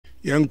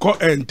Yanko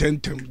and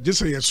tentem,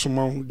 just a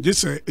small,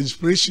 just a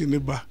inspiration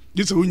neighbor,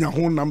 just a win your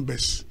whole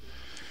numbers.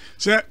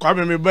 Say,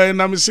 come me by and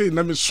I'm saying,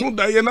 I'm so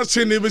that you're not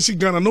saying never see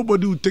Ghana,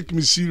 nobody will take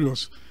me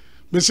serious.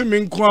 Mese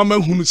me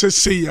nkwama who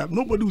say ya,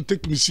 nobody will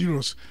take me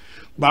serious.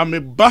 But me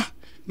ba,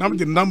 now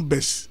the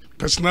numbers,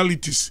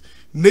 personalities,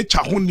 nature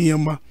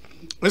honiema.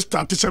 Let's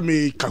start to say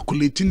me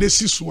calculating the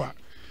siswa.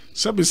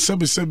 Sabi,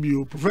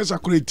 Professor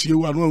Kureti,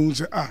 you are one who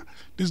say,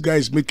 this guy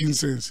is making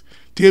sense.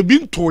 They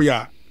been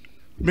toya,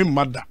 me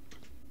mother.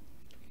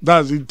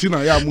 That's it.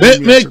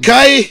 Me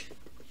kai.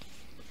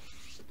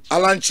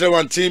 Alan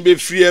Chewantin be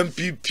free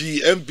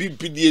MPP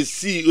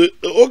DSC.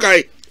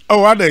 Okay.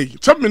 Oh, are they?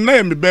 Something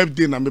name me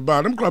birthday na me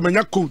bar. I'm coming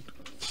your code.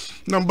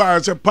 Number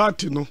as a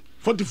party, no.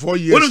 44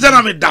 years. What is that?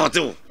 I'm doubt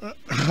it.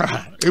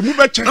 Move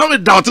back.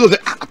 I'm doubt it.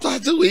 I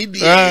thought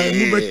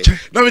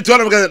no, me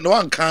tell them no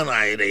one can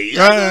I.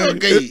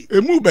 Okay.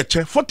 Move back.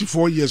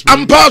 44 years.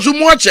 I'm past to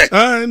watch it.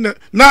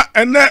 Na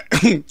and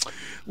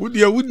would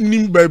you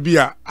wouldn't baby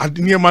at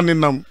near money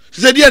nam.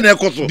 Said dear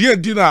Nekoso. Dear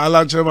dinner,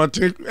 Alan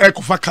take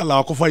Ekofa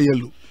color, Ekofa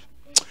yellow.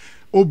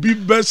 Obi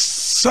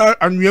best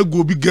and we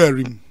go be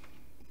garim.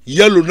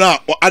 Yellow now,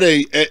 or are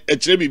they a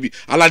baby?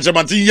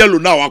 Alajamanti yellow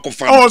now, I can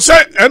find. Oh, say,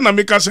 and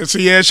Namika says,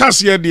 yeah,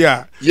 chassis,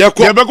 dear. Yeah,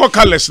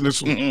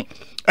 colorlessness.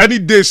 Any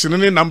days in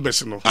any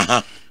numbers, no.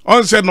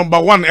 On said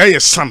number 1, a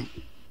sun.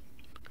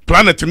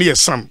 Planet near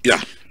sun.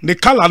 Yeah. The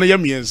color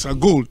means a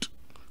gold,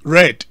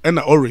 red, and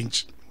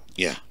orange.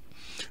 Yeah.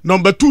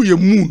 Number 2, your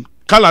moon,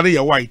 color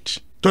near white.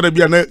 To the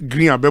be a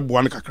green a baby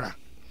one kakra.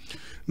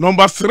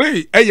 Number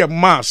 3, a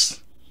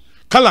Mars,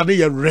 color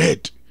near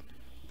red.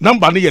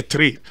 Number near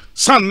 3.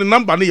 Sun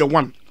number near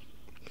 1.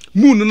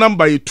 Moon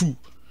number 2.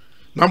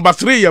 Number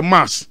 3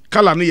 Mars,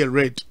 color near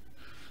red.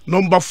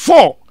 Number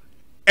 4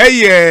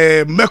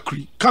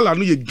 Mercury, color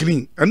near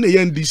green. And the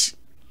NDC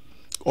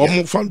or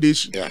more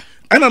foundation. Yeah.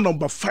 And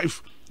number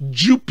 5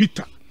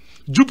 Jupiter.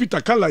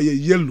 Jupiter color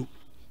yellow.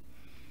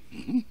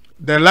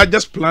 The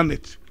largest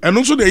planet. And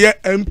also the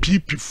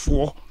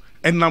MPP4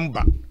 a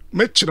number.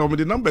 Metro with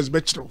the numbers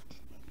metro.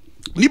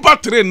 Nipa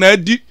 3 na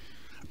di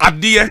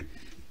adie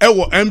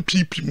ewo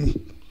MPP mu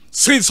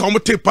since how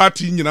take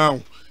party now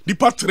the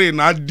party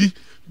na di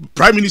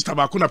prime minister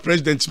ba na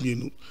president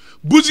mienu.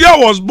 Buzia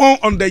was born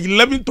on the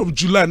 11th of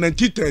July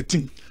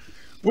 1913.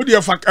 What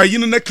the fuck are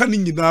you na kan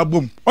nyina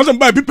bom onse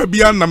ba people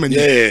bia na many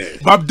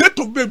but date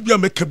of baby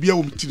make bia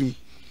wo mtirim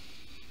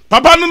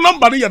papa no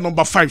number ya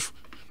number 5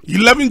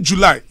 11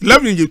 July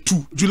 11 year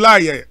 2 July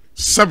year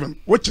 7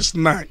 which is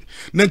 9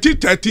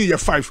 1913 year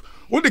 5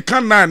 what the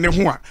can 9 ne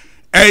ho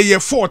a year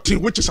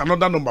 14 which is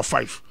another number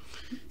 5.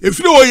 If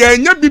you know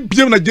ya be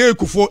na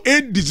Jericho for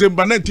 8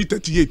 December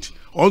 1938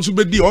 also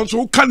be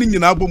also can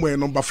in album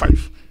number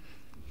 5.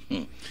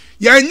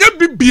 Ya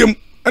be BM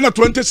and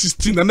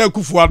 2016 and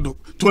Kufuado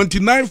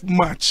 29th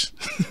March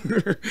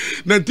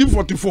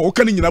 1944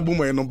 can in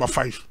album number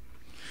 5.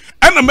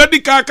 And a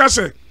medical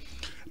case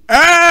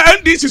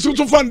and this is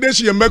also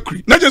foundation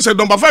Mercury. Not just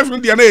number 5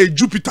 in the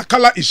Jupiter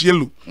color is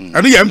yellow and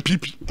the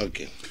MPP.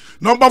 Okay.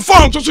 Number 4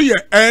 also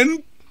here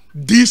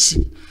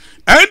NDC.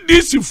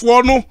 NDC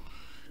for no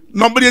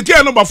number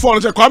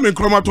 4 say come in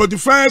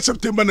 21st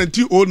September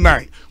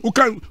 1909. Who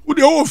can who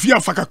the whole fear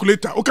for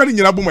calculator? Who can in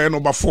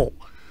number 4?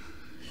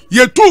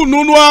 Year 2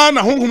 no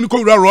na home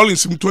ko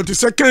Rollins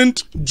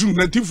 22nd June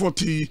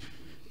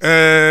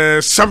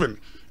 1947.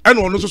 And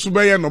one also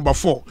be number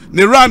 4.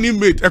 Ne running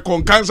mate a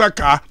con cancer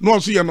car no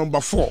also year number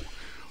 4.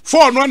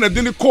 4 no na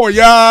dey call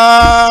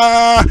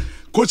ya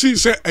coach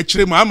say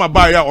actually ma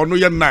buyer or no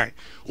year 9.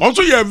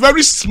 Also you are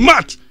very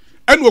smart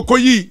and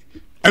wokoyi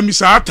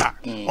emisata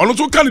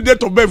also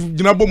candidate of birth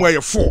ginabo mo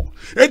 4.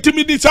 Enti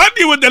decide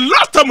with the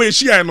last time we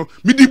share no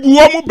me di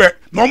buo mo be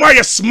no ma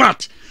ye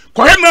smart.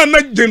 Ko he na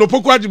Jeno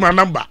Poku Ajima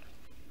number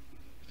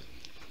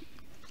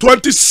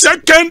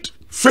 22nd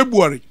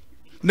February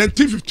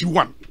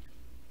 1951.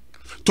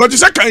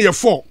 22nd year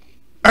 4.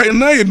 And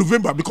now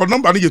November because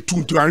number year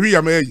 2 to and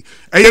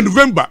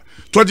November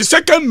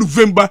 22nd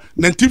November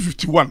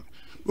 1951.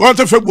 1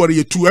 February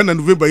year 2 and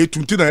November year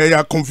 2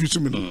 I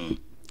confusing me.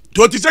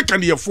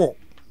 22nd year 4.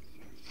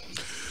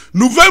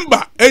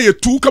 November year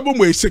 2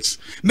 kabom 6.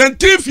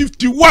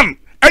 1951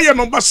 year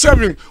number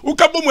 7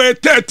 ukabom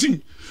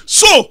 13.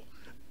 So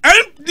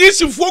and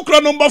this is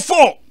number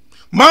 4.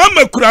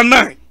 Mama kura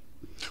 9.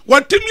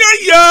 Watimia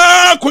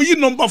ya koyi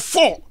number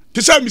 4.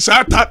 Tisa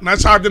misata na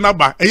saade na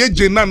ba eye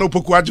Jena no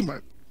Poku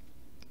Ajima.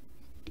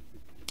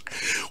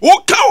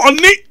 Oka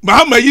oni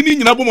Mahama yini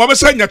nyina bo mo be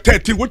say nya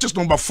 13 which is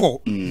number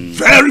 4.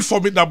 Very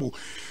formidable.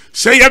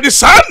 Say ya the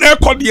san e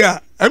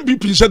kodia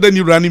MPP said the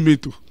new running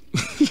mate.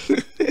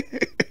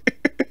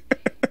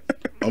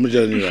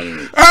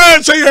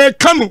 Say ya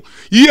kanu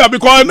yeah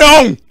because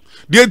now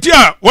the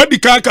tia what the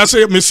kaka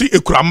say me see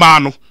ekurama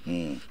no.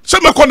 Say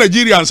me ko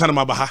Nigeria ansa na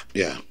mabaha.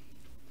 Yeah.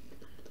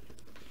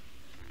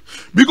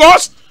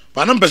 Because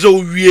Panam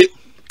peso wie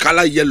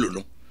color yellow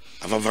no.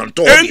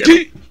 Avanto.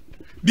 Enti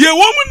the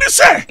woman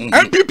say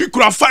MPP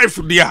kura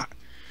 5 there.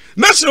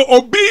 Na say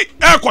obi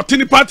e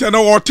kwotini party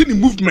na or tini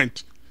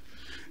movement.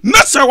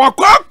 Nasa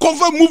wakwa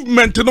cover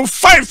movement no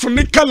 5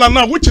 ne color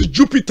now, which is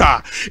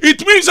Jupiter.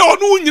 It means that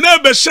you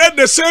never share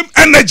the same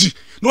energy.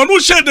 No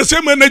share the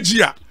same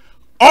energy.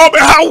 All be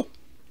how?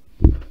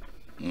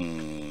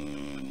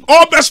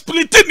 All be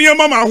splitting your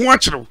mama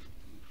watch you.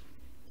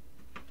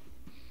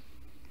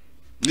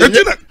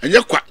 And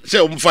you quite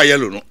say fire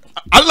yellow. No,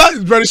 Allah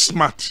is very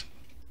smart.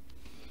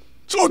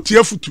 So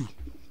tearful too.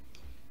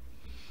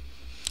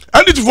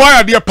 And it's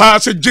why dear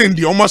pass a Jane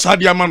the almost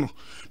had your man.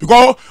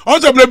 Because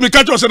also the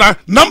catch us na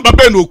number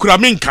ben okura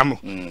menka no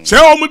say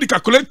omo di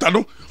calculator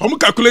no omo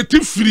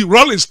calculative free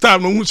rolling star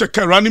no hu say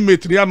can running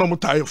mate ya no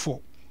mutaye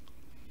 4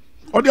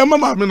 o de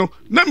mama me no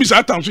na mi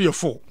sa tam so ye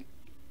 4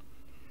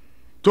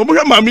 to mo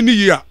hwa mama ni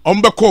yi a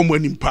omo be ko mo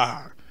anim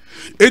pa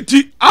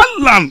eti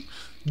Alan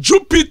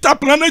Jupiter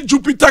planet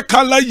Jupiter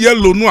color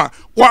yellow no a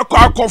wakọ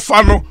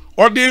akofa no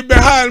o de be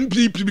ha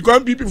MPP because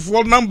MPP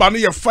for number no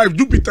ye 5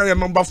 Jupiter ye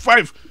number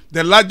 5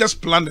 the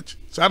largest planet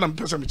so na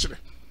person me kire.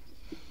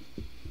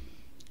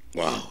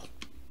 Wow.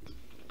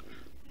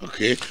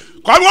 Okay.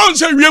 Come on,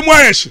 say we mo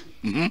ayeshi.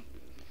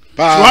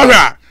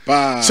 Pa.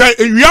 Say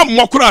we am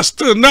mokura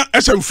still na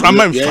ese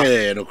mframa mfa.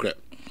 Yeah, no crap.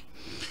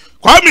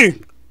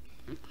 Kwame.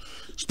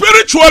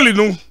 Spiritually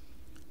no.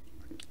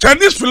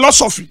 Chinese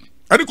philosophy.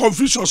 Any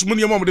Confucius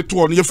money am de to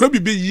on. You free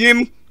be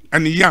yin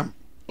and yang.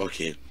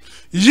 Okay.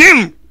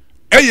 Yin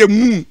eye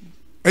moon,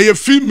 eye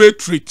female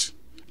trait.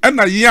 And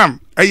a yang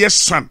eye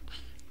sun,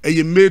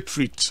 eye male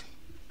trait.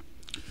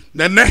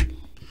 Nene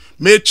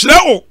me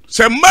chere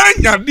se ma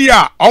nyade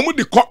a omo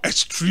de ko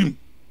extreme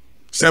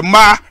se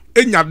ma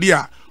enyade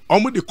a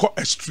omo de ko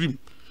extreme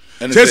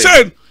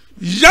say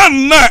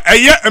yan na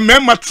eye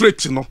emema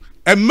trait no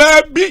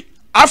ema bi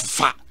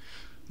afa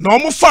na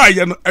omo fa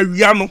ye no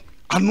awia no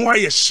ano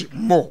aye hye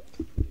mo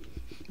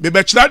be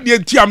be chere de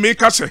nti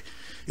America se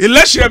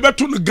election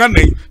beto no Ghana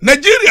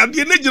Nigeria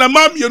de ne gina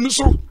ma mienu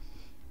so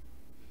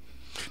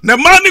na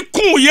ma ne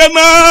ku ye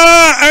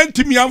na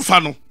antimi amfa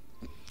no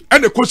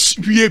ene ko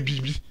wie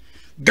bibi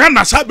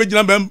Ghana sabe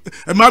jina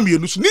mami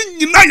enu so ni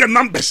nyina ye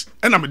numbers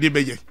na me de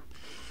beye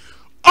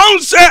on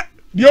say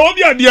de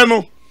obi ade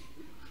no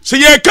se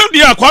ye ka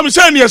de akwa me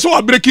say ne so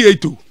wa break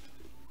 8 o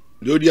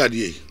de odi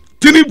ade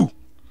Tinubu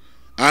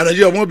ana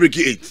je mo break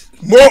 8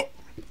 mo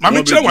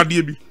mami kire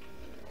wade bi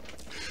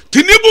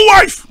Tinubu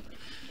wife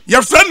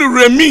your friend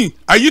Remy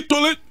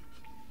ayitole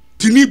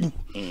Tinubu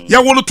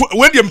ya wono to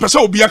we de mpesa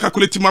obi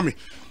calculate mami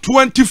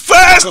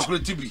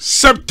 21st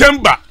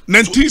September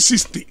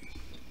 1960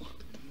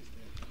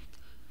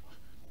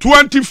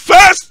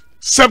 21st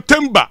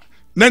September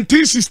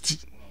 1960.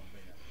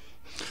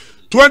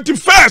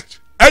 21st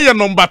aye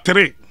number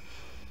 3.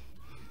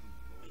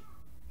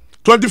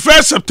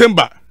 21st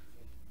September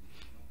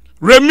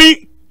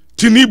Remy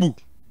Tinubu.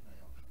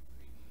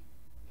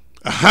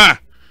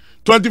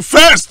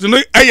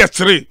 21st aye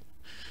 3.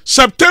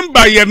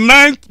 September ye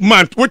 9th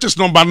month which is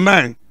number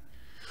 9.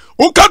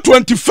 Oka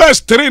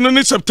 21st 3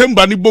 no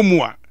September ni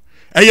bomua.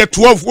 Aye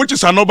 12 which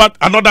is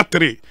another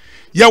 3.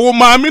 Ya wo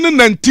maami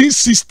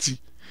 1960.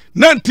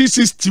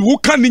 1960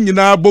 wuka ni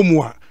nyina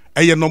abomu a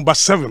eye number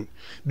 7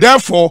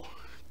 therefore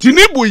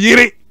Tinubu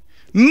yire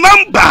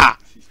number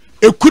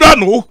ekura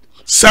no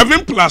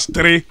 7 plus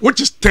 3 which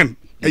is 10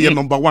 eye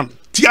number 1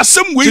 ti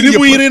asem we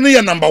Tinubu yire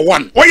ni number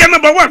 1 oh yeah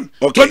number 1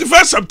 okay.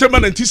 21st September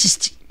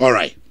 1960 all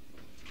right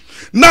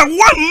now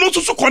one no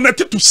so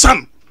connected to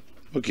sun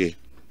okay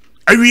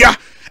awia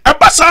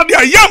ebasa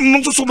dia yam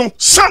no so no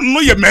sun no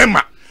ye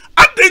mema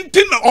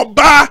adenti na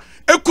oba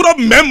ekura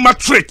memma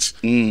trait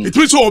it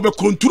means obe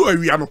control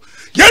awia no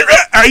yewe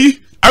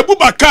ayi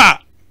Abubakar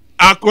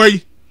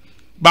akoi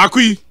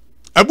bakui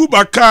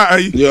Abubakar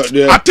ayi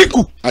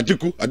Atiku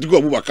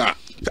Abubakar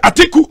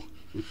Atiku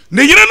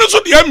ne yire no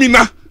so de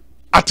Amina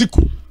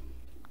Atiku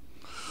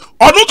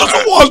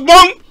Onututu was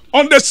born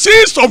on the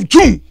 6th of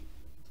June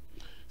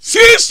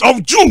 6th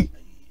of June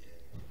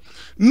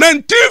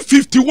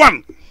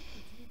 1951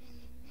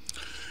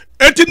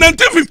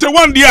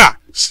 1951 there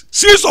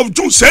 6th of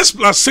June 6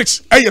 plus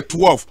 6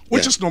 12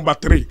 which is number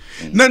 3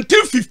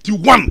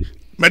 1951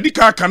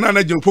 medical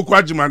canana jempoko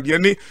ajimande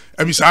ne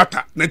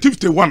abisata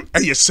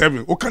 1951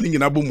 7 o kan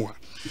nyina bomu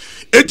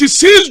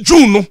 86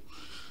 June no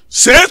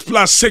 6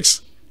 plus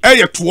 6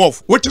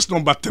 12 which is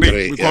number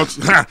 3 because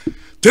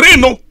 3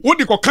 no what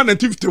they call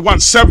 1951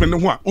 7 no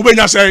ho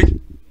obenya say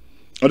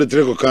o de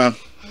 3 ko kan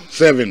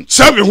 7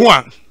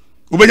 ho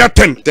obenya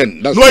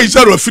 10 no is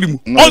zero afirimu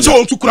also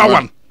on to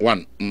kura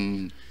 1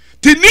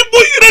 Tinubu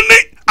yire ne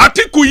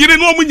Atiku yire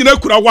no mu nyina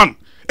kura 1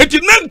 eti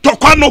ne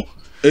ntokwa no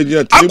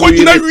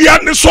akonyina wia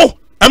ne so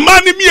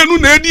ema ne mienu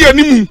na edi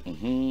animu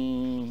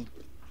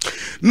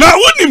na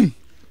wonim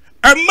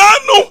ema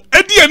no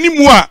edi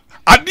animu a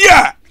ade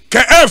a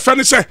ka efe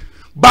ne se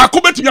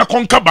baako betimi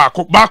akonka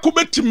baako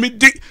betimi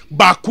de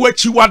baako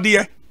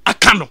achiwade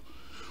aka no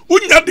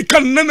unya de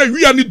kan na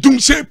wia ne dum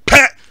se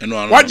pe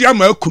waje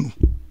ama akunu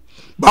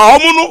ba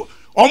omo no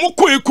omo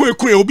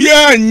koe obi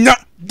anya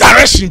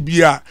direction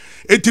bia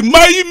eti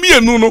mai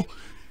mienu no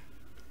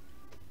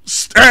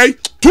 2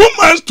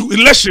 months to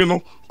election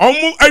no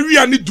omo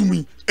awia ni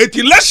dumi it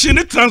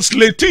election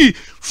translate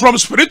from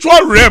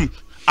spiritual realm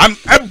and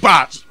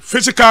eba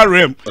physical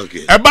realm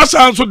eba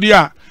sanso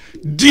dia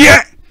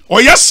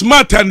oya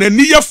smart and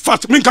ni ye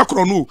fast minka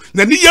kro no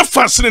na ni ye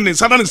fast ne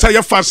sana ne say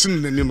ye fast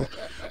ne ni no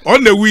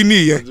on the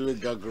wini ye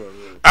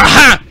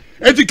aha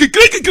eti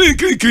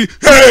kikiri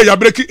hey ya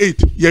break 8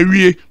 ya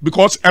wie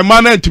because a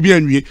man to be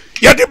anwie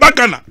ya de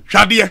bagana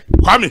hwade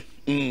kwame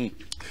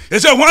they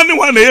say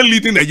one ye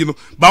leading you know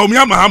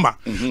Baumia Mahama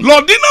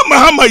Lordina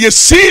Mahama ye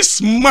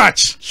 6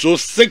 March so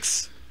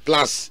 6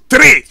 plus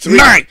 3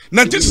 9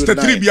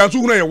 1963 bia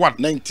so na ye 1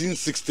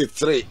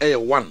 1963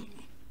 1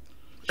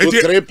 so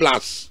 3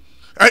 plus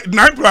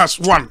 9 plus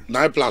 1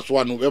 9 plus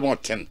 1 we more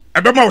 10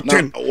 about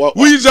 10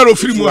 we 0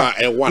 free mu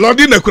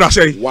Lordina kura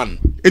say 1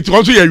 it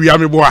also ye wia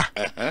me boa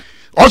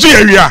also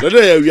ye wia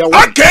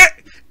okay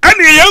and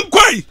ye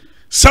yankoi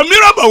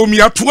Samira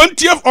Baumia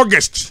 20th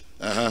August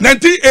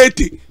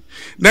 1980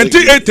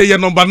 ye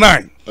number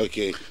 9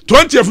 okay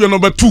 20th ye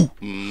number 2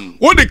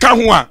 what the ka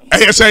ho a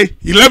I say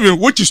 11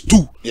 which is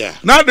 2 yeah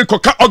now the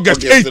koka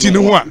August 18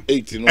 ho a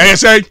I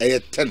say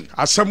 10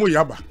 asemo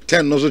yaba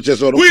 10 no so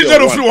chese we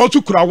 0 free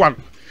also kura 1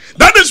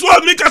 that is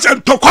what make us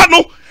tokwa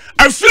no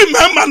I free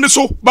man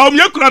so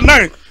Baumia kura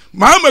 9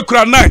 Mahama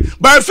kura 9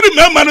 but I free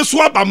man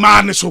so aba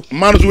man so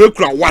we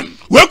kura 1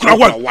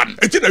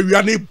 eti na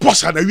wia na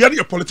boss na wia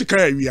na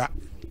political wia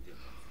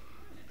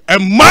e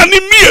mani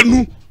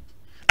mienu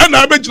and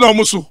I bet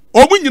you so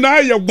omu nyina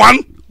ye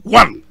 1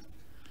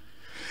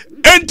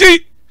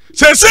 enti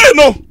say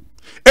no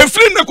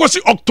efri na kosi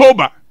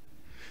October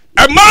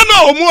e man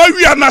na omu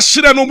awia na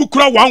hire no mu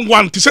kura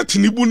 1 ti se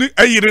tinibu ni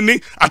ayire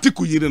ni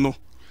atiku yire no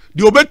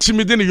de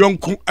obetimi de ne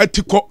yonko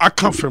atiko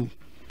akafem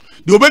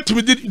de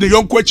obetimi de ne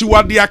yonko achi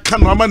wade aka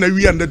no ama na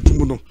wia na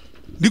dum no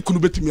di kunu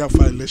betimi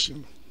afa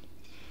election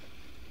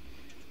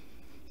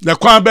na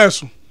kwa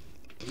beso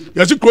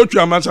yasi krochu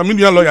amansa me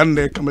nua lawyer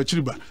na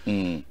kamachiri ba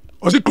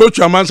osi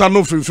krochu amansa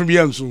no finfin bi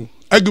enso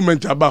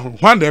argument aba ho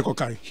hwan da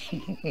ekokai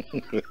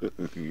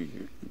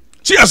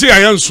ti ase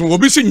ayanso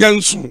obi si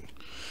nyanso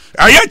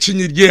aya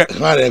chinyige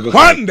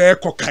hwan da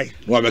ekokai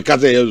no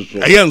abekaze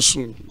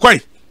ayanso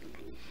kwai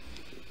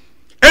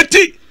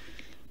eti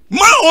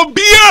ma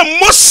obia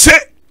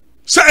mose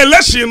se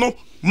election no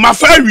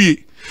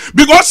mafawie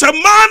because a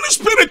man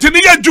spirit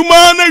ni ya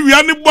juma na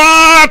wia ni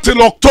ba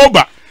till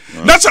October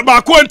that's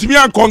about ko ntimi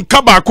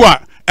ankonka ba ko a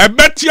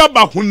ebetia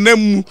ba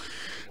honam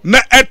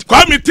na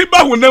kwa mitiba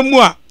honam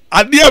a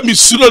ade a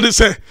misuro de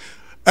se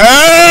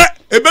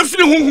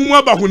ebefiri honhum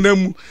aba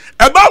honam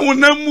eba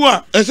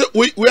honam a say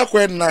we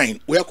akwa 9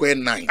 we akwa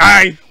 9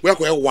 ai we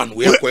akwa 1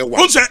 we akwa 1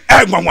 o say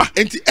nwanwa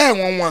enti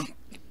nwanwa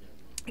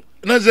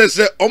na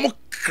say omo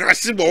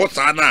krasi bo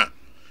na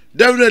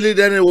definitely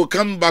then it will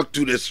come back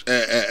to this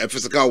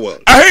physical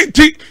world. I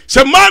hate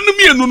say man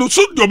mienu no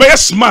so do be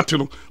smart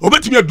no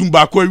obetimi adum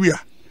ba ko awia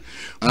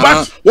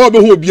but what be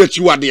who be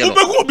achiwade no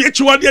be who be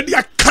achiwade de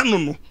aka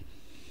no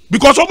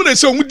because omo na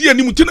say omo di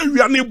ani mutina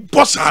awia ne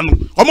bossa no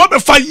omo be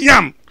fa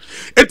yam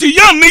eti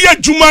yam ne ya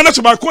juma na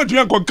se ba ko atimi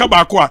ankonka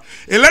ba ko a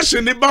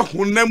election ne ba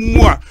honam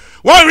mu a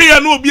one ria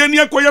no obi ani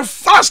akoye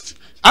fast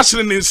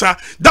asre ne nsa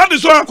that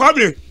is why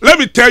Kwame let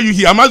me tell you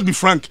here I must be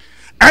frank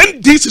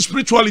and this is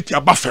spirituality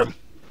abafem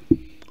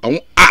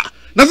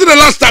that's the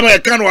last time I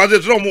can was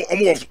it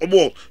almost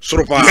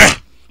soropa.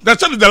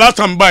 That's the last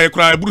time I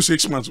cry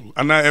 6 months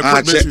and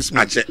I 6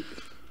 months.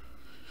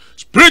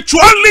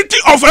 Spirituality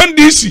of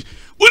NDC.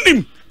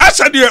 Unim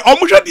asa de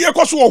omuhwe de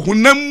ekoso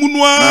ohunam mu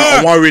no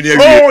a.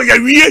 Oh ya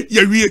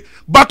wie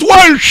but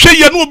one hwe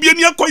ye no obi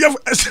ani akoye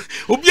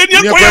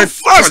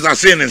fast.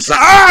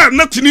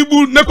 Na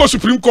Tinubu na ko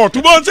Supreme Court.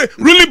 We say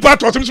ruling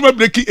party was some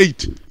breaking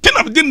 8. Ten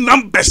of the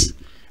numbers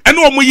and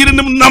omo yire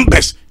nem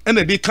numbers and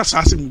they kasa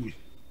asem.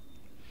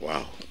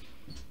 Wow.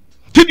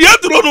 To the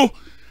other no,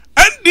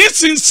 and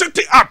this in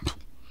setting up,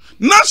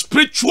 not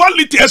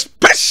spirituality,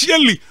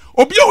 especially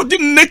obia odi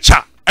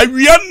nature.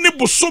 Awia ne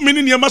bo so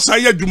many niam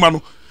asaya adwuma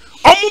no.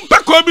 Omo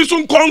peko bi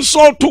so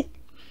consult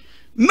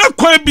na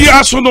kwa bi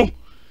aso no.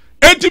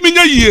 Entimi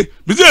nya yie,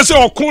 bi say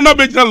okon na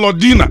begina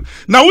Lordina.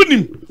 Na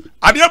wonim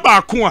ade ba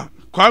akon a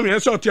kwa me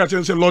say otia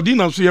say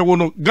Lordina so ye wo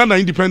no Ghana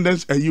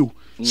independence you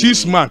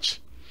 6 March.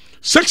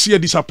 6 year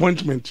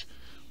disappointment.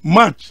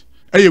 March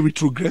a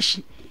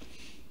retrogression.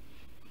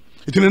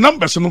 It in the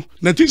numbers no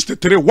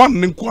 1963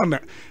 1 nko na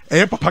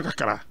papa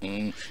kakara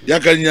ya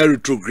kan ya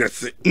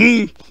retrogress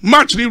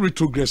March ni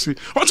retrogress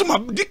also ma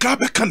dika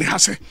be kan ha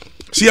se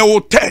see ya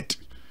 3rd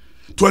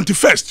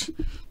 21st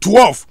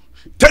 12th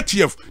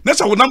 30th na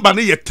sa wo number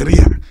na ye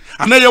 3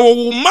 ana ye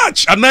wo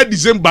March ana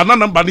December na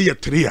number na ye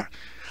 3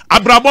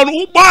 abrabo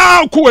no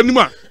ba ko anim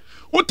a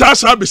wo ta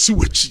sa be si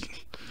wachi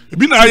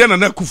ebi na ya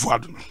na kufu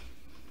ado no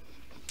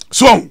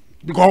so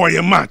because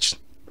we March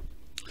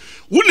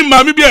Wuni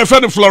mami bi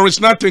efe Florence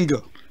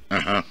Nightingale.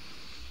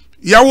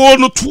 Ya wo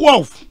no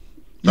 12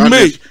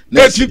 May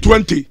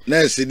 1820.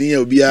 Nurse ni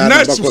obi a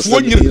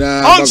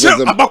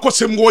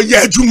abakosem go ye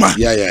adwuma.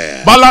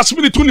 Yeah. But last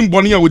minute woni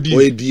mbone a wodi.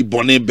 O di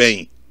bone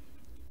ben.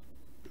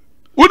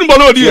 Woni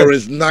mbone odi.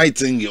 Florence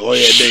Nightingale o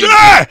ye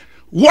den.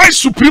 white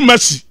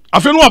supremacy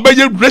after no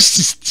abeye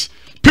racist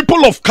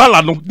people of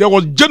color no there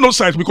was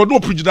genocide because no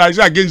prejudice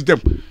against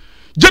them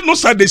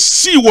genocide they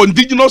see one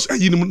indigenous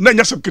and you na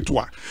nya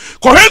seketwa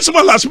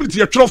cohesive last minute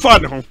you try fa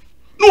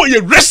no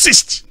you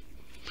racist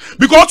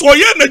because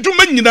we na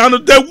djuma nyina no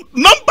the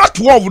number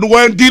 12 no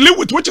when dealing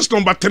with which is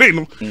number 3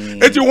 no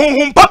eti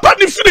hon papa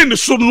ni firi ni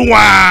so no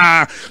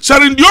a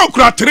sare ndi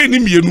okura 3 ni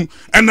mienu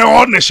and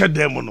all na hye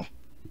dem no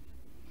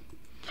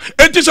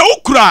eti se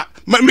okura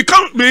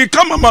me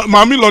come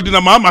mama lord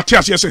na mama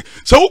Matias say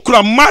se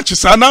okura March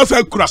sa now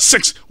say okura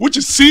 6 which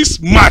is 6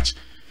 March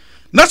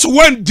that's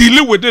when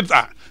dealing with it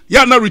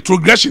yeah na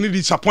retrogression in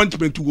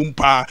disappointment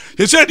wumpa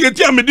he said the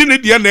tia me di na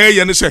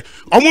ye ne say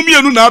omo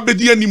mienu na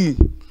abedi animu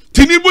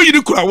Tinibo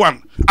yiri kura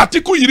 1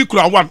 Atiku yiri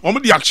kura 1 omo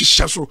di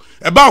akyehye so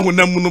eba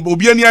honam no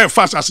obi ani aye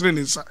fast asere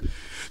ne nsa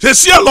se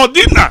sia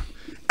lordina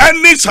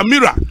eni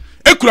Samira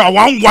ekura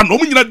 11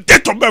 omo nyina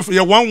date of birth ye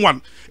 11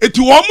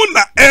 eti omo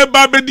na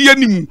eba bedi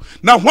animu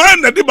na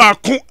hwan na de ba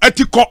ko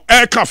atiko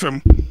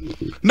kafem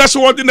na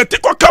so wodi na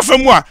tiko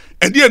kafem a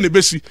edi ene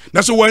besi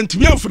na so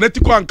wantimi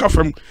amfanatiko an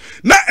kafem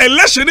na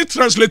election is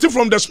translated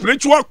from the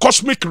spiritual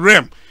cosmic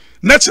realm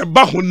na se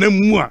ba honam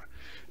mu a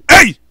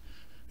hey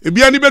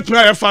ebi ani betumi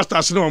aye fast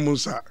asene omo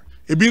nsa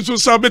ebi nso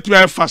sa betumi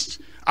aye fast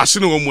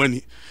asene omo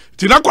ani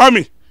ti na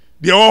kwame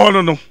de wo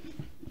hono no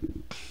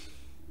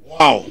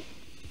wow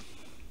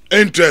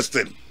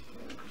interesting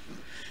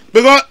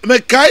because me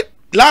kai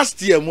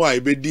last year mo I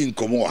be di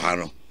nkomo ha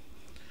no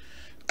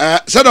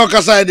said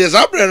okasa de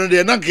sabre no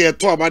de na ke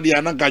to abade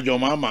na ka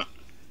joma ama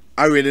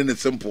awe ne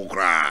simple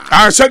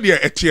kra said ye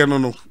etie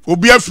no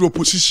obi afri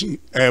opposition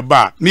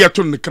ba na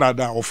yeto ne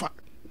krada ofa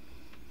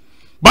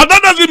but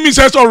that doesn't mean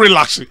say so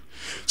relaxing.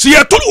 See,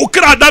 I told you,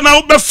 Ukrada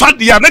now be fat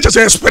the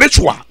nature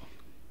spiritual.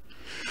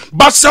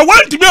 But so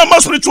when to be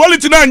a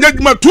spirituality now and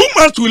 2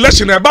 months to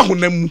election about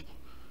them.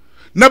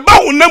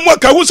 Neba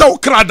ka who say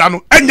Ukrada no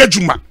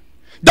enjuma.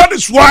 That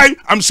is why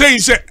I'm saying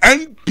say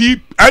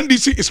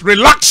NDC is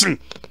relaxing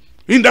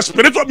in the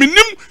spiritual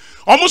minim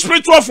almost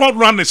spiritual front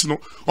runners no.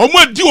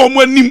 Omo di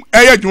omo nim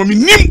eya juma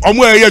minim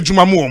omo eya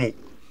juma mo omo.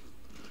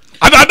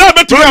 Ada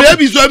beto ya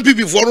be so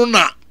MPP for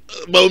na.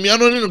 Ba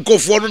omiano ni nko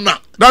for na.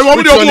 Na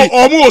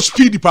omo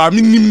speed pa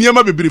minim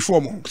niam be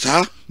reform.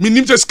 Sir,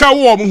 minim se ska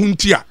wo omo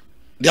huntia.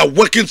 They are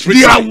working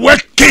spiritually. They are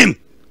working.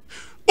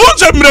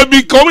 Once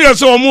mrebi come here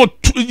say omo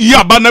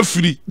ya ba na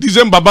free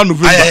December ba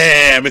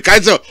November. Me kai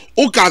say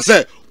o ka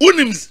say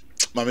unim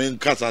ma me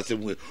nka sa se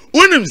mu.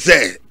 Unim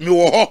say me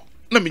wo ho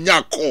na me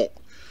nya call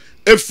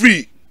e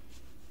free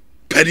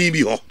penny bi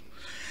ho.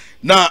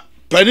 Na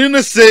penny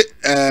no say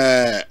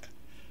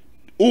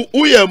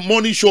your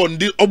morning show on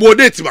this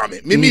date,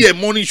 mame. Maybe a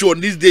morning show on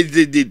this day.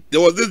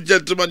 There was this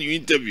gentleman you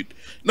interviewed.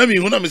 Now me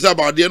who say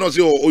about the no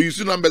say you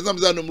see numbers. I'm a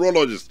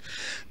numerologist.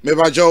 Me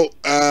bajo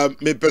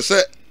me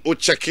pese o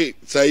check it.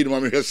 Say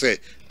mame say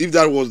if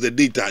that was the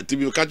data, to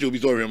be catch you be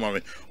sorry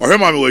mame. Or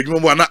mame we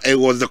remember na it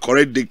was the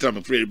correct data. I'm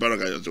afraid but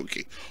it's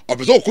okay. Or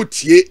person could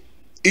tie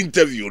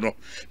interview no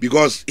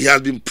because he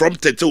has been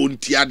prompted to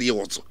untie the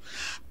also.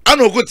 I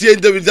no go tie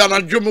interview that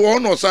and you me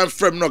no sign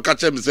frame no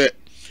catch him say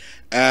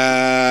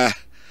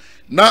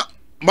na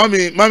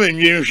mami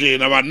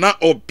nwenhwe na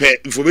ope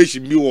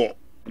information bi wo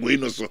we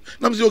no so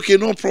na me say okay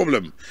no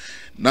problem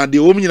na the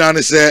woman nyina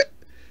ne say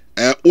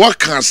what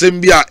can say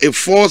be a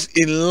force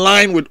in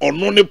line with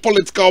unknown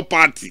political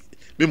party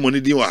me money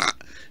di wa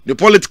the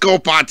political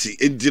party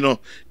and you know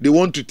they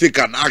want to take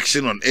an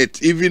action on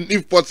it even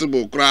if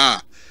possible kra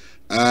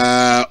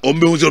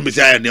ombe unzo me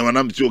say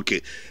na me say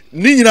okay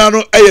ni nyina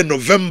no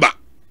November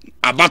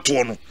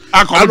abato no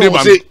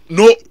I say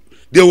no.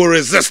 They will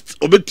resist.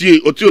 They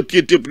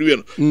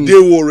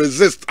will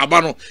resist.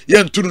 Abano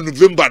yen to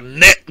November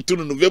net to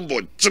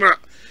November.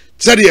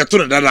 Sadi ya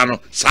to na no.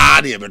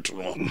 Sadi ya beto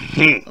no.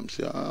 I'm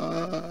saying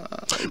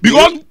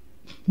because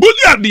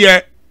budi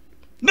adie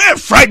na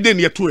Friday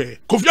ni to e.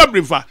 Kofi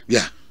Abrifa.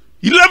 Yeah.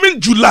 11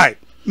 July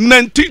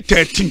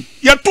 1913.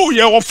 Ya to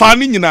ye ofa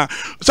ni nyina.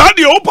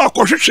 Sadi opa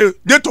kohwehwe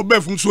date of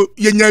birth nso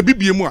yenya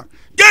bibiem a.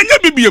 Yenya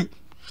bibiem.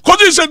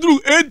 Cause he said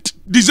through 8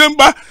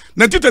 December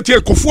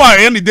 1938 Kofu a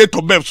any date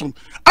of birth so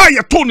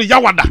ya tone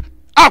yawada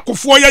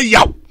Kofu ya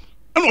yaw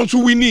and also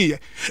we need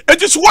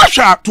it is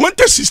washa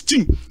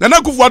 2016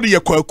 na Kofu ado ye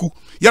kwaku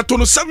ya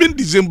tone 7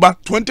 December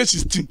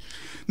 2016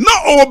 na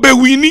obe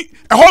wini e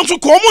ho so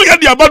ko mo ya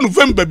de aba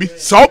November bi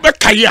sa obe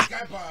kaya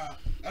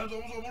and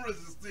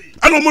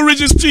omo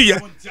register ye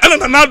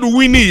and na do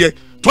wini ye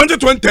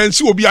 2020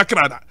 si obi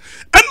akrada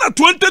and na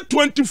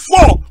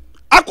 2024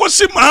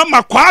 Akosi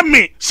Mahama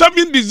Kwame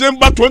 7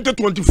 December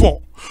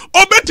 2024.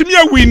 Obetimi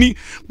a wini,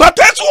 but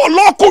that's all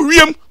local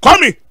riem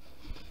Kwame.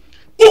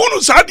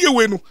 Unu sadi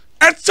we no.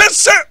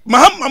 Etese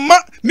Mahama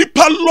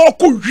nipa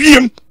local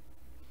riem.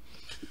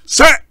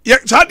 Say ya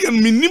sadi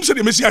minim se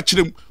de mesi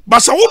achirem. But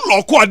sa wo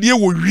local ade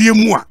wo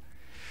riem a.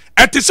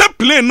 Etese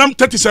plane nam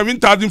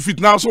 37,000 feet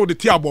now so the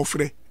tia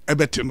abofre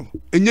ebete no.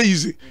 Enye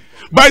easy.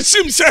 But it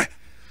seems say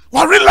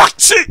wa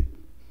relax.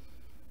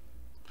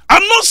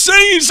 I'm not saying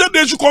saying said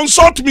they should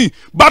consult me,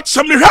 but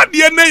some had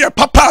the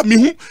papa me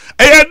who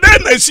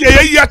then I see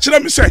a year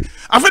me say,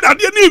 I've had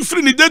any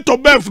free the date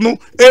of birth no,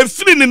 a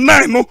free in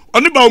 9 no,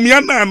 only about me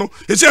and no.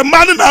 He said,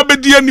 man and I be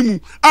the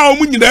enemy, I'll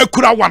win the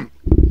Kura one.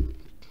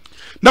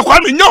 Now, I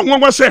mean, young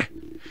one was say,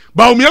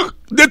 but me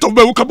date of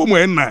birth,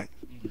 Okabomo and 9.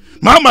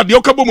 Mama, the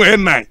Okabomo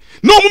and 9.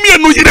 No, me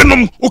and no, you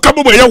don't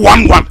Okabomo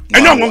 1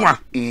 and young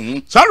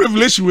one. So,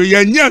 revelation where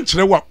you're young,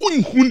 Chewa,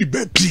 unhundi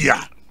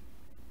bepia.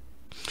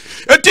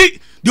 Eti,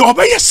 the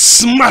obey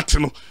smart,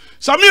 no.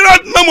 Samira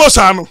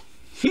Namosano.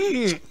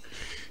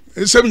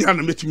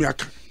 Semiana met me.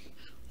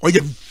 Or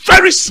you're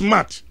very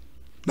smart.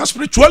 Now,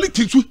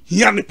 spirituality to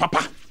Yanni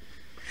Papa.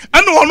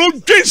 And no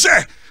one can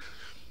say,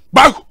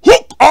 but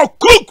hook or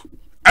cook,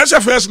 as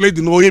a first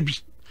lady, no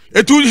ebi.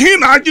 It will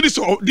him argue this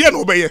or dear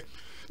obey.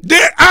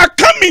 They are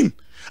coming.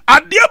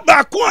 At their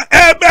back one,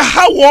 ever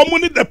how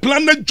woman the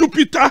planet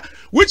Jupiter,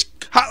 which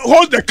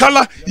holds the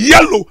color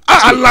yellow.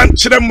 I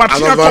launch them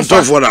material.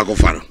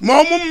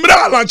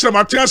 Mama, launch them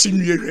materials in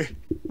you.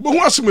 But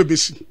what's my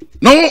busy?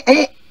 No,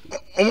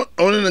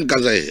 only in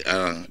Kazay.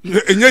 And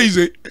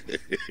easy.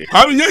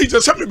 I mean, you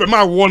just sent me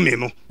my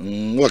warning.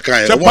 What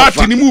kind of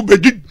party move?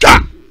 Only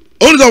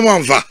the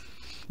one for.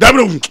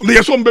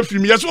 There's one before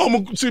me. Yes,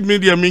 almost see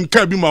media mean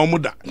cabin my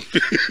mother.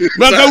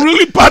 But I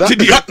really party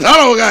the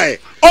hello guy.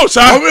 Oh,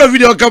 sir, I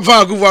video come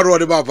for a good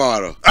word about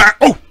power.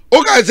 Oh,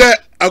 okay, sir,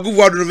 a good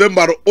word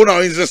November. On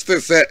our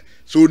ancestors said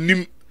so.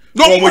 No,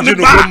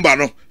 November,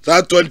 no,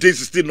 that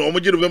 2016, no,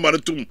 November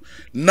 2.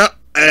 Not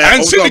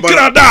and see the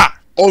Canada.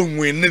 On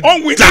win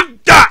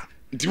that.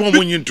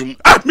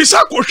 Ah, Miss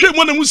Aqua,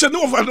 one who said no,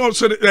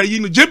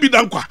 JB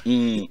Dankwa,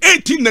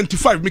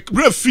 1895, make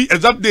real fee as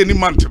that day in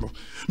Montano.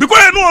 Because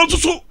I know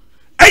also,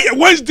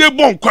 Wednesday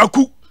born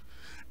Kwaku,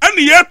 and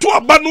the year to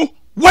a bano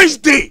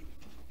Wednesday.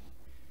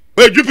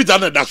 Where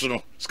Jupiter that's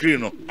no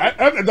screen no.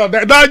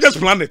 I just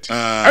planet.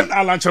 And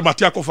I launch a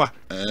Matiakofa.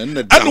 And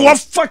what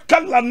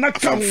Fakala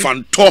Nakam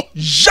Fanto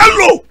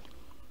Yellow.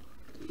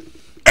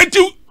 And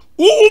you.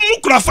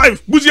 Mukra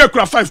 5, Buzia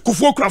Kra 5,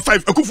 Kufo Kra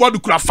 5, Akufo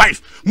Kra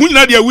 5.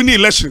 Munadia winning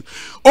election.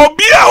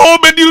 Obia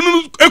Obedi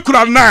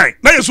Ekra 9.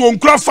 Now is one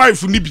Kra 5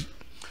 Nibi.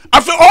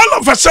 After all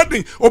of a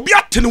sudden,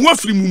 Obia 10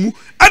 free mumu.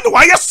 And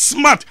why you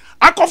smart?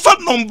 I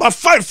confirm number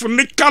 5 for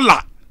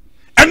Nikala.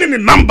 And in the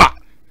number.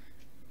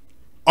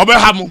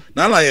 Obehamu.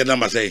 Nala your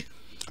number say.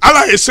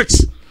 Allah is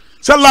 6.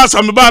 So last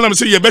time I'm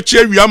say you bet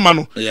you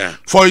mano. Yeah.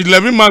 For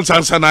 11 months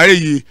and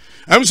Sanae.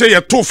 I'm say your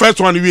 2 first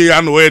one we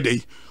are no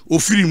day. O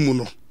free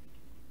muno.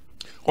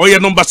 Or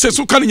your number 6,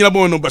 who can you have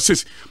number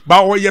 6?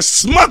 But or your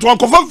smart one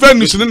confirm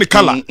Venus in the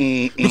color.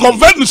 Because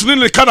Venus in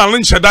the color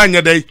and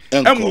Shadanya day,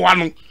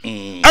 M1.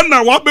 And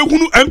now what be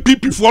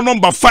MPP for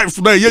number 5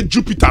 for the year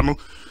Jupiter no.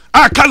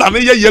 Ah, color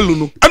yellow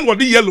no. And what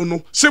the yellow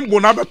no, symbol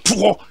number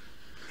 2.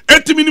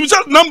 80 minutes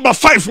number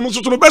 5 no,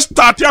 so the best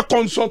start your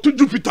consult to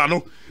Jupiter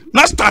no.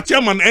 Now start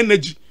your man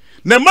energy.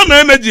 Ne man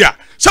energy.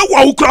 So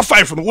what who craft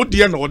 5 no, what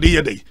the end or the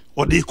year day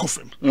or the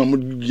coffin.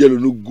 Yellow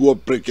no go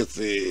up break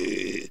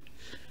it.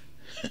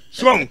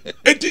 So,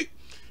 eti,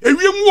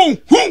 ewiemu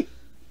hu.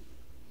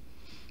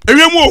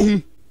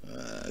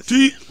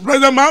 Ti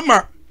President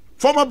Mama,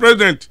 former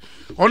president,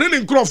 on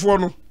any Crawford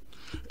no.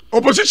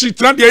 Opposition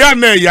trade ya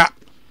na ya.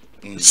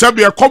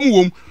 Sabi akom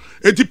wom.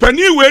 Eti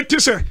pani we ti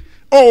say,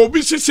 oh,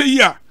 obi say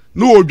ya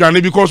no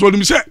odwane because when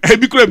me say e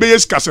bi kura be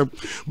yes kasem.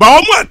 Ba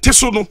omo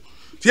ateso no.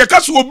 Ti ya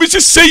kaso obi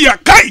say ya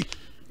kai.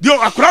 Dio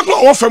akura kura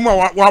o fam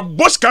wa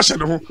boss cash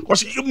no ho. O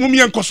se mumi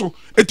enkoso.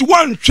 Eti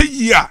wan hwe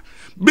ya.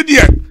 Bi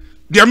de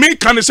the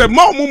American say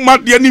more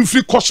mad the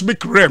free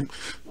cosmic realm.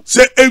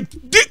 Say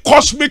the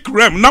cosmic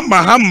realm na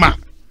mahama.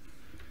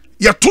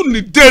 Ya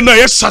tuni day na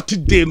ya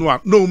Saturday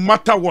no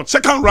matter what.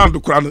 Second round the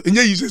crown.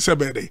 Enye yi say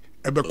bede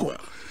ebeko.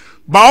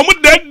 Ba omo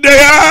de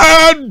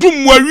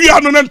dum wawi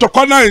anu na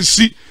ntokwa na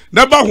nsi.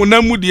 Na ba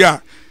honam mu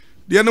dia.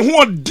 De ne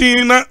ho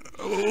odin na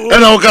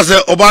and I can say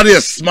Obadi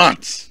is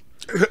smart.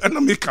 And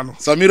American.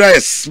 Samira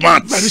is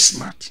smart. Very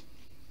smart.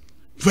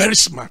 Very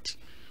smart.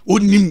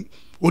 Onim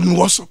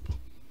WhatsApp.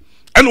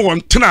 And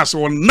one tennis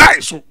one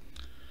nice.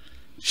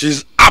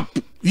 She's up.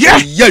 Yeah,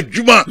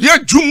 Juma. Yeah,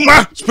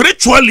 Juma.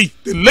 Spiritually,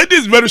 the lady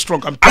is very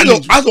strong. I'm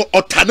telling you. Ah,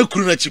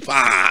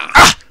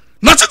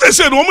 not that I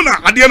said, woman,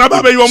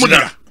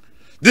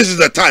 this is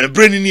the time,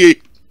 bringing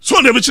ye. So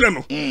never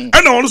channel. And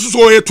I also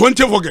saw a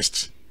 20th of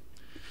August.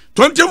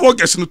 20th of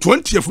August, no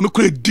 20th, no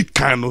create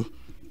Dicano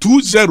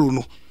 20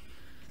 no.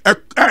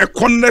 I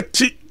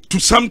connected to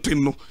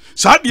something no.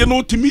 So you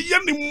know to me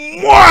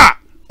anymore.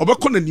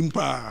 Obakon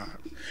nimpa.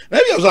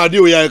 Maybe I was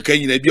idea where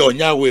can you be on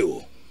your way.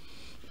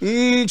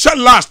 So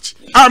last,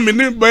 I'm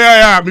in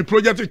my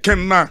project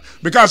can now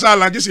because I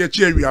like this a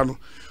cherry.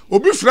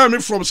 Obi friend me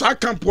from South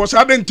Campus.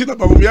 I didn't think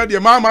about me. The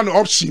mama and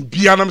option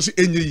be an amsi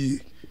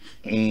any.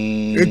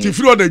 And if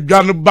you the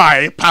gun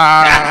buy,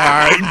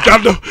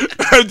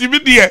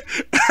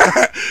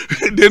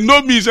 they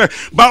know me,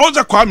 but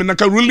also coming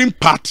like a ruling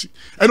party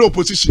and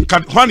opposition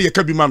can one year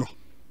can be man.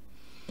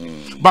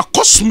 But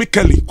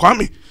cosmically,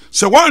 Kwame,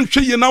 so one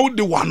say you now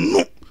the one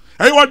no.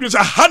 I want to say,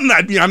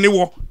 Hannah be an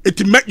war.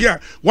 It make ya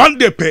one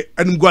day pay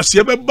and go see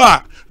a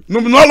bar.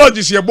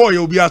 Numerologist your boy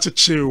will be at a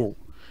chill.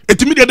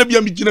 It immediately be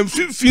a beginning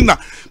fina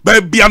by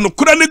Biano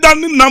Kurani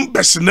down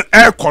numbers in the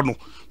air corner.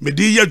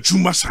 Media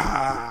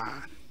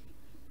Jumasa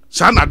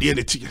Sana the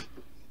anything.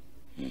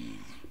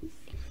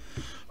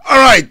 All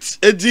right,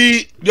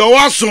 Eddie, your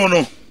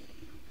wasono.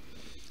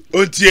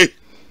 Otie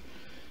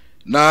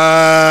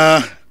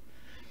na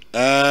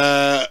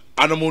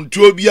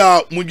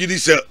anamontobia mujidi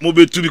se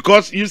mobetu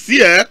because you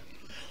see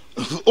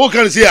o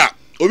can see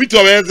obi to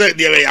be say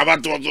dey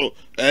about so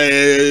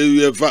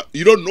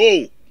you don't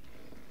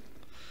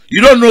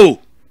know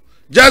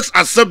just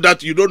accept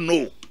that you don't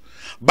know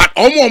but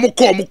omo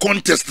come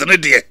contest na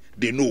there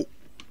they know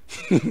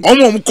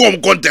omo come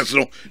contest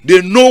no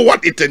they know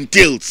what it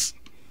entails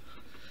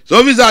so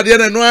obviously at the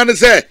end no one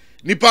say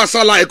nipa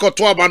sala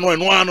ekoto aba no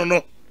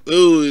no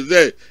oh,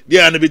 they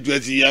are a bit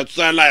busy.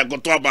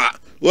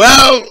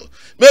 Well,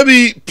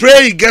 maybe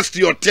pray it gets to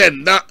your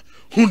 10. That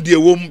who the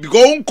woman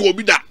because unko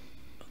be that.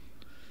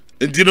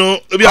 And you know,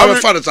 maybe our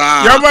fathers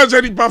are. You ever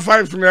said it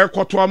 5 from the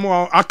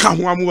Kotoamo, I can't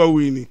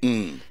winning.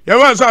 You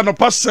ever said no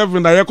past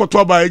 7 that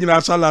Kotoba in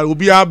our salary will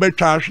be our bed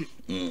trash.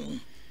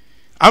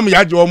 I'm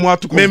Yajo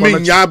to me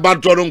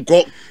Yabad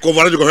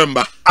cover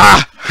November.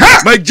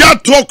 My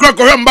jet 2 o'clock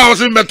November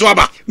was in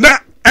Metuaba. Now,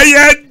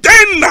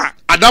 then.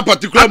 At that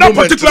particular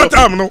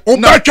time, no,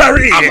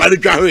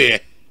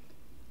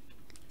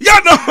 yeah,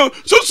 no,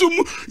 so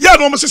yeah,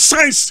 no,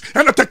 science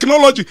and the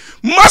technology.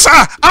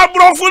 Massa,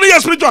 fully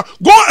spiritual.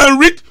 Go and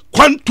read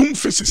quantum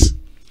physics.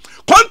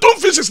 Quantum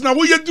physics now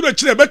we do a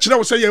chair, bet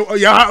you say,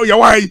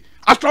 why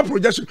astral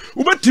projection.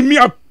 Ubet me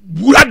a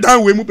blood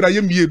down we move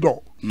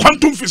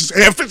quantum physics,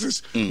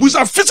 physics. With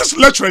a physics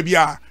lecturer,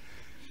 yeah.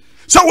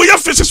 So we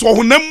have physics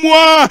or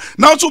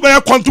now to buy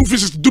a quantum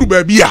physics do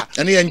baby.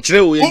 And he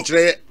entre.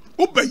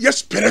 Ube ye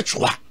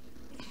spiritual.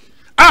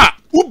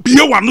 Ubi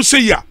one no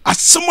say ya.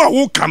 Asema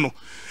wo kano.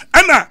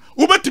 Ana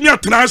ubetimi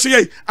atena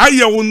say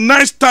aye wo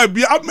nice time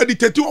be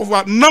meditative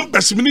over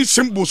numbers many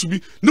symbols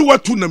be no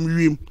what to nam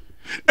wiem.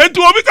 Enti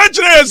obi ka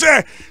kire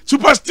say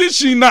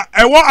superstition na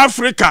ewo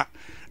Africa.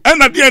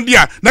 Ana de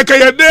dia na ka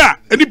ye there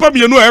enipa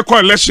mienu e ko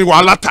election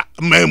wa lata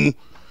mamu.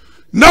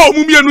 Na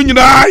omu mienu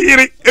nyina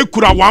yire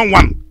ekura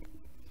 11.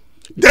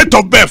 Date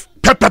of birth.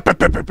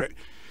 Pepe.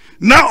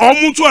 Now,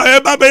 almost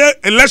a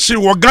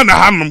election was Ghana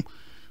Hanum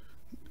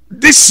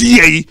this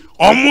year.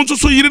 Almost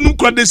so you didn't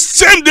the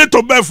same date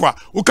of birth for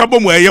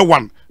Ukabomo a year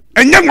one.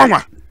 And young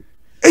mama,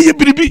 a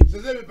baby.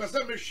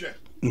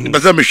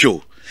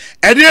 Show.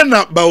 And then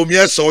not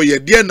Baumia saw ye,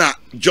 dear not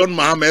John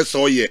Mahomet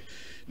saw ye.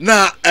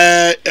 Now,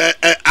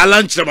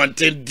 Alan Chaman,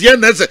 dear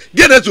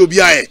that's will be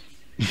I.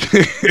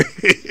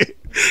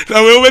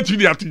 Now we wait to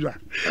the Atija.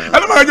 I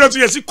don't know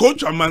just see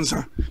coach and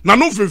mansa. Now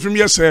no from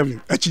your serving.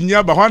 A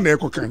chinya bahwan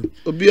echo can.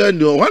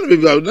 Obiano, one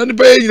baby, none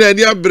paying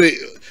any abre.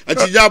 A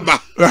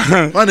chijaba.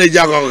 One a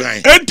jago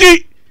guy.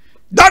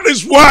 That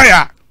is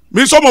why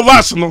me some of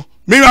us know.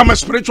 Me I'm a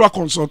spiritual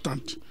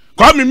consultant.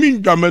 Call me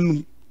mean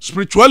Jamanu.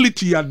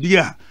 Spirituality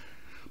idea.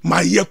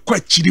 My year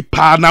quite chiri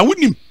pa na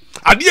winim.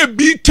 Idea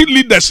BT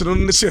leaders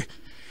on the say.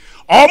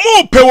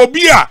 Omo pe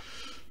obia.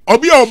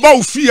 Obia oba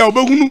ufia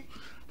obehunu.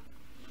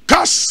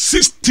 Cast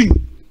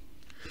 16.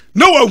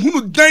 No one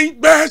who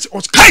dying birds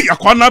or sky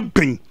a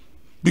bring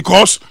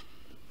because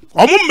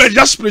I won't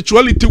measure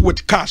spirituality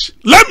with cash.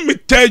 Let me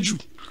tell you.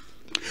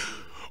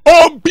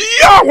 Oh, be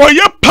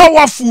a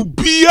powerful,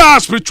 be a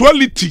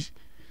spirituality.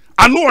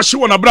 I know she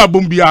wanna bra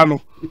bombiano.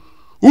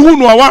 Who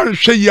know I want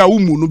share ya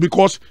umu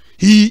because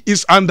he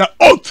is under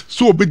oath,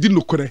 so obedient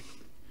no kore.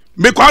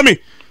 Me kwame,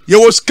 ye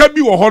was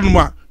kabi or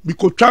honma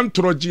because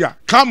chantrogia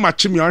can't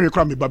match me on your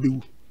crummy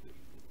baby.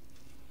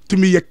 To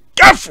me, ye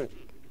careful.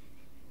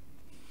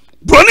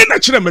 Brony na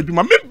chire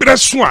madwuma me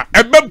breso a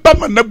ebeba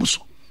ma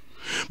nabuso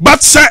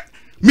but say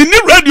me ni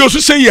radio so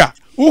say ya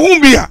wo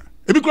bi ya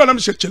ebi kura na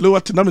me chele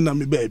wat na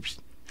me baby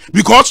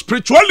because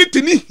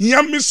spirituality ni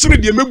hia me sire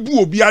de mebu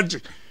obi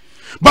age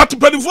but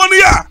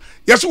California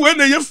yes we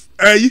na ye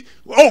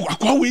oh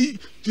akwa we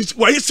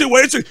why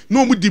say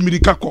no mu di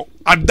mirika ko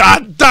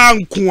adada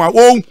nko a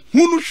wo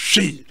hunu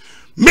hwe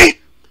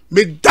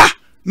me da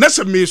na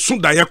se me so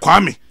da ye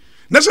kwa me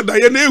na se da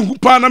ye na ehu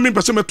pa na me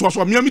pese me to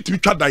so me mi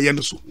twa da ye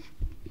ne so.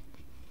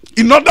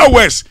 In other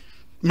words,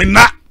 me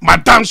na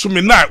madam so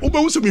me na ube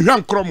wuse me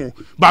hwan kromo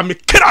ba me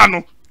kra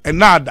no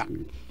enada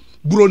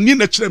broni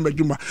na kire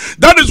madwuma.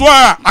 That is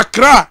why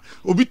Accra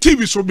obi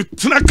TV so be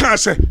tena kan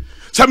say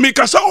me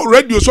kasa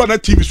radio so na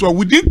TV so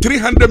within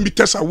 300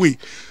 meters away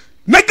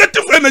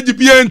negative energy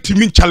be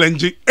antimi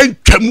challenge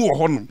entwamu wo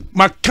hono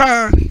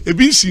maka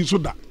ebi sin so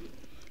da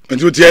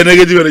and what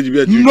negative energy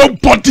be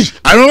nobody.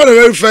 I know the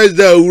very first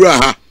day ura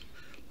ha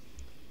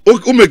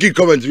o make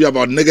comment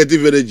about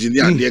negative energy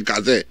and dey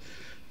ka say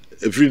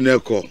if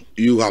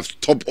you have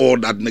stopped all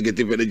that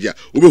negative energy.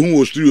 Who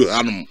was through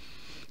animal.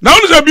 Now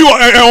there's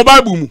a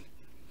Bible.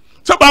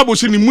 So Bible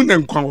say ni mu na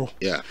nkwa.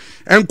 Yeah.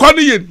 Nkwa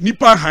ne ye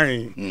nipa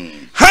han.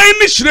 Han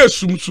ni hire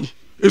sumsu.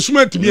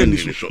 Esuma ntimi ani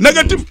so.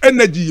 Negative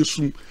energy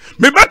yesum.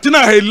 Me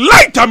betina he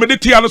light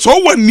amedite ya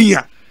so wani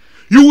a.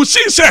 You will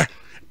see say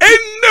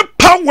any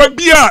power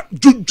bia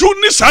juju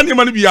ni sa ne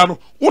mani bia no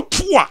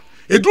woto a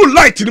edu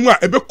light ni mu a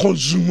ebe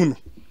consume no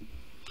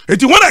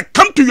eti when I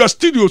come to your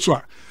studio so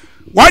a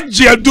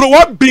waje aduro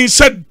what being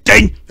said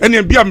then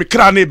ene bia me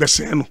kra na ebe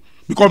sen no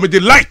because me the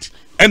light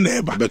and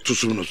eba beto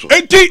so no so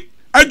eti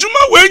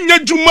adwuma we nya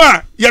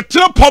dwuma ye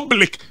tra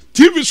public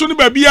TV so ne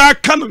ba bia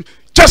kan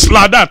just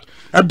like that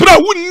ebra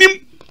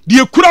wonnim de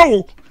ekura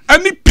wo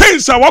ani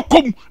pains a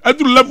wakom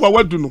aduru level a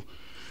wadu no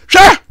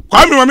hwe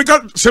kwa me mama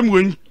ka sem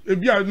wen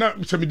ebia na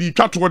sem di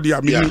twato de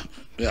a me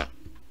yeah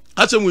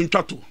asem wen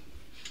twato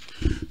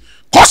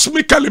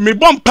cosmically me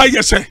bompa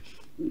yese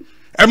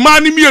e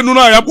man ni mienu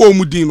no ya bo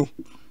mudin no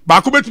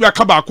ba ko beti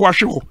aka ba ko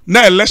ahwe ho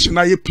na election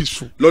na ye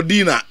peaceful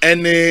Lodina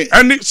any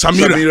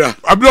Samira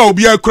abira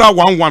obi akura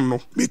 11 no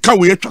me ka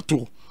we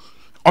twato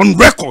on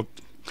record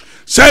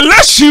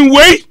selection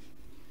way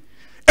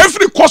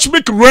every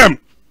cosmic realm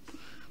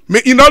me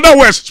in other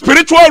words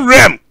spiritual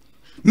realm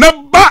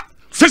never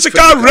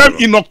physical realm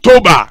in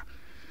October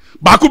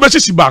ba ko besi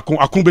si ba ko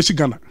akon besi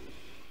Ghana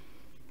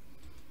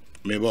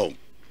me bo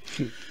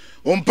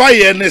ompa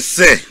ye ne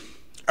se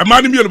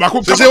emani mi no ba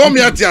ko se wo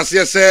me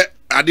atiase se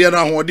ade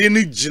na hode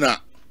ni gina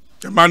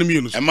emani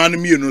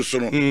mi so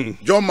no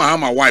John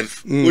Mahama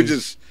wife which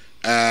is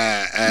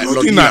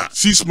Lodina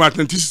 6 March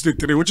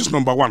 1963 which is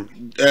number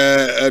 1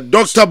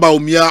 Dr.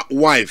 Baumia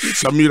wife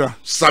Samira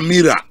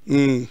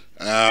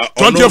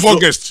 20th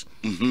August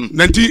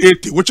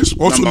 1980 which is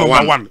also number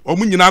 1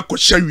 omu nyina ko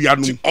hya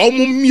no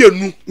omu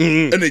mienu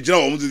ene gina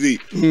omu didi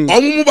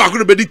omu mu ba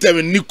ko be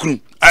determine ni kunu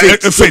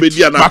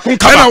ba kon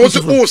ka na wo se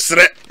o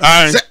sre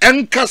se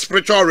enka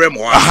spiritual realm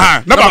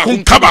aha na ba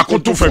kon ka ba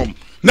kon to fam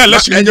na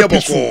election enye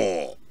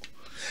peaceful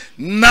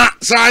na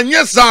sa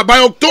anya sa by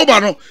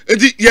October no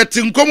enti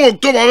yeti nkom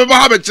October be ba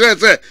ha be kire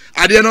se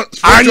ade no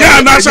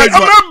anya na say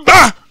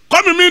amaba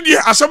come media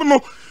asem no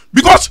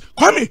because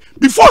Kwame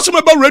before some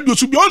about radio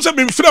so be on say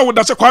be frɛ wo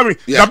da say Kwame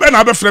ya be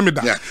na be frɛ me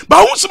da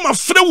but who some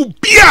frɛ wo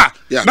bia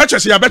na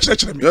chese ya be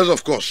kire me yes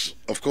of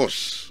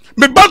course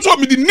me bantu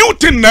me the new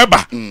thing never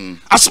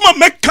asema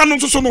make canon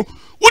so no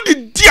wo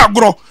di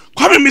agro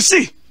Kwame me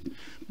see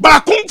ba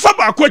kun fa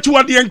ba ko achi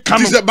wade en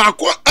canon say ba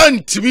ko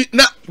antimi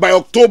na by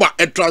October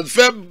a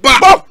transfer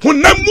ba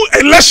hunamu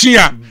election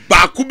ya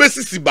ba ko be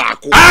sisi ba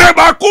ko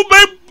ba ko be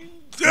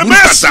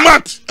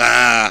smart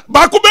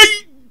ba ko be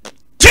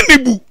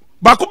tinibu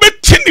ba ko be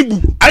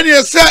tinibu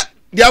ani se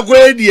dia go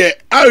edie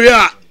ahwe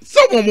a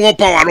some more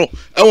power no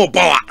e wo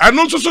power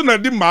anu so na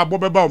di ma abo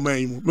be ba o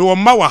man mu me wo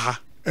ma wa ha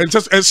and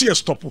just see a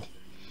stop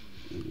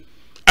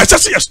I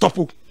just see a stop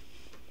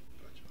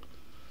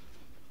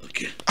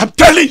okay I'm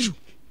telling you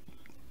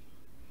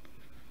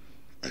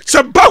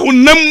se ba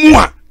hunamu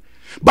a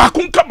ba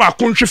kun ka ba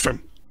kun hwefem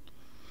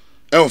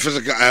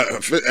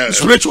physical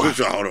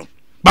spiritual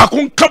ba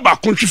kun ka ba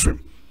kun hwefem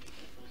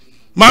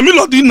ma mi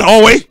lodi na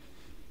owe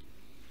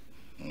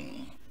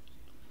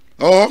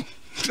oh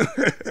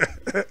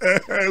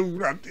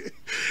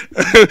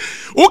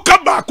o ka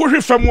ba kun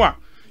hwefem a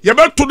ye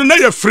be to na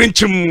ye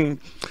French mu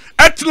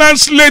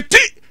translate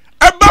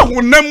e ba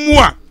hunamu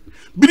a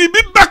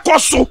biribi be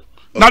koso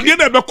na de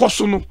na be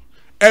koso no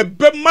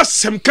ebe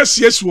masem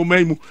kase esi wo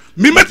man mu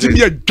mi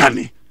metimi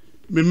adwane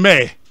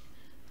me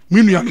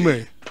nua no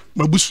me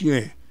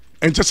mabusu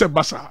en chese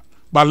basa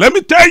but let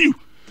me tell you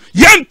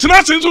yen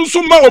trans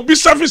so ma obi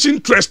service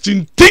interest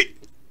in ti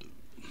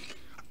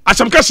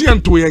asem kase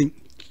ento yen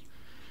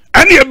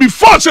ani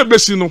before se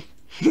besi no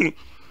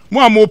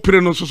mo amo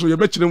pere no so ye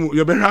be kire mu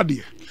ye be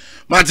hwade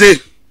mate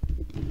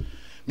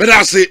me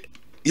da se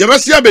ye be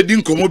sia be di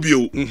nkomo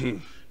bio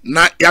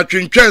na ya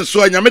twentwen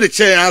so anya me de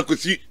che ya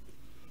akosi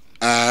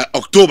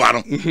October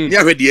no ni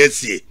ahwe de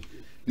asie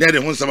na de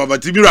ho nsama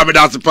bati bi ra me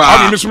da se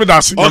pa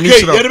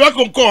okay ye de ba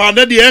konko ha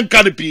na de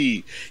enka de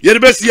pi ye de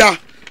be sia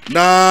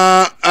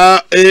na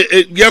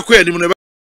ye ko anim no